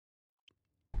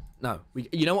No.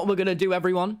 You know what we're going to do,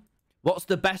 everyone? What's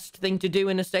the best thing to do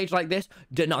in a stage like this?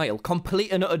 Denial.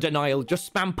 Complete and utter denial.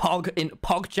 Just spam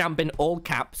PogChamp in all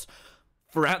caps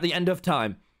throughout the end of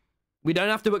time. We don't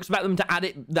have to expect them to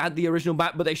add the original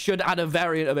back, but they should add a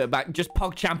variant of it back. Just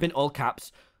PogChamp in all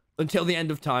caps until the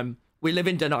end of time. We live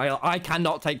in denial. I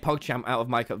cannot take PogChamp out of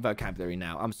my vocabulary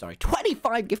now. I'm sorry.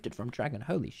 25 gifted from Dragon.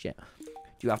 Holy shit.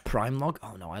 Do you have Prime Log?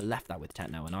 Oh, no. I left that with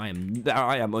Techno, and I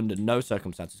am under no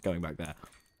circumstances going back there.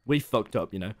 We fucked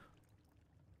up, you know.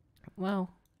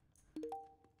 Well.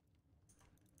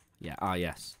 Yeah.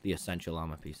 Yes. The essential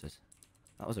armor pieces.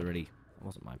 That wasn't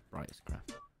my brightest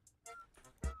craft.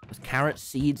 There's carrot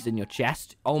seeds in your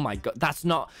chest. Oh my god, that's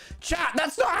not... Chat,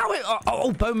 that's not how it...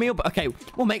 Oh, bone meal. Okay,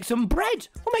 we'll make some bread.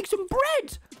 Oh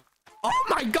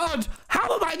my god,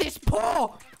 how am I this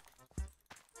poor?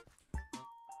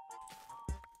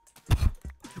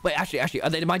 Wait, actually, are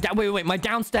they wait, my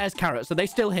downstairs carrots, are they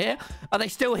still here?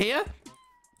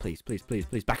 Please,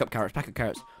 back up carrots.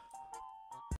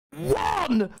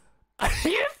 One!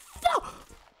 Okay,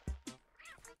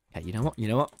 you know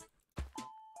what?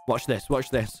 Watch this.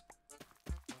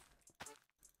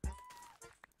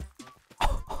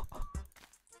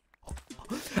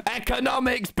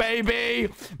 Economics,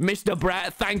 baby! Mr.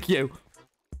 Brett, thank you.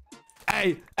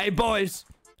 Hey, boys.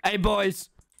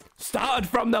 Started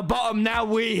from the bottom, now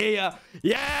we here.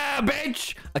 Yeah,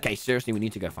 bitch! Okay, seriously, we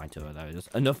need to go find Turbo, though. There's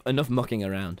enough mucking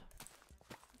around.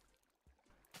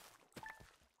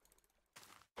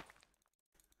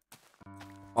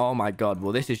 Oh my god,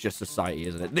 well, this is just society,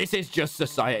 isn't it? This is just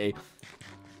society.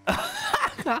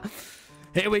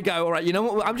 Here we go. All right, you know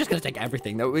what? I'm just going to take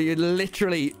everything. No, we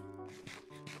literally...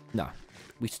 No.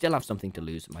 We still have something to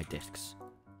lose, my discs.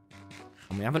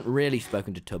 And we haven't really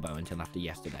spoken to Tubbo until after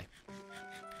yesterday.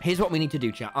 Here's what we need to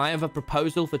do, chat. I have a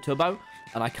proposal for Tubbo,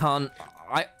 and I can't...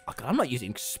 I'm not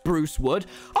using spruce wood.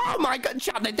 Oh my god,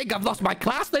 chat, they think I've lost my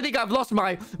class? They think I've lost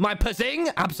my pazing?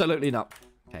 Absolutely not.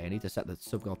 Okay, I need to set the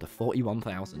sub goal to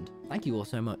 41,000. Thank you all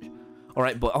so much. All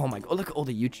right, but oh my god, look at all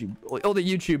the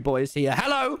YouTube boys here.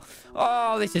 Hello.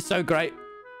 Oh, this is so great.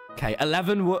 Okay,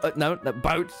 11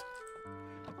 boats.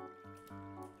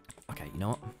 Okay, you know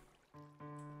what?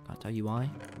 I'll tell you why.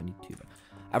 We need 2.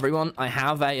 Everyone, I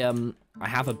have a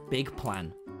big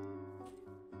plan.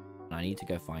 And I need to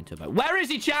go find Turbo. Where is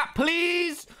he, chat?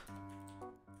 Please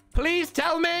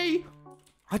tell me.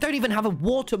 I don't even have a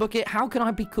water bucket. How can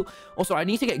I be cool? Also, I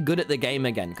need to get good at the game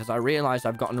again because I realized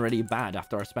I've gotten really bad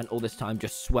after I spent all this time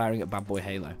just swearing at Bad Boy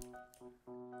Halo.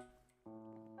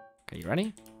 Okay, you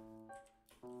ready?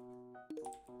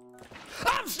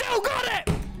 I've still got it!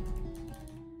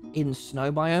 In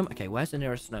snow biome? Okay, where's the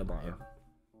nearest snow biome?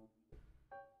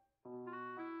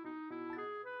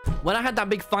 When I had that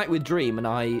big fight with Dream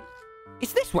and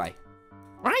it's this way,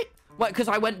 right? Well, because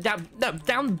I went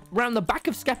down around the back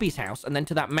of Skeppy's house and then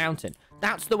to that mountain.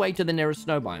 That's the way to the nearest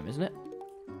snow biome, isn't it?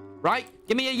 Right?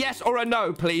 Give me a yes or a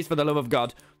no, please, for the love of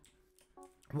God.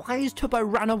 Why is Tubbo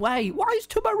ran away?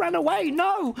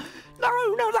 No,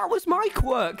 that was my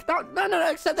quirk. No,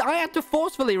 except that I had to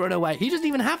forcefully run away. He doesn't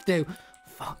even have to.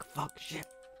 Fuck, shit.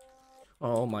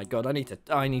 Oh my god, I need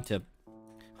to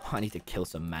kill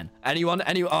some men. Anyone?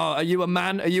 Oh, are you a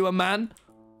man?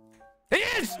 He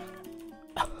is!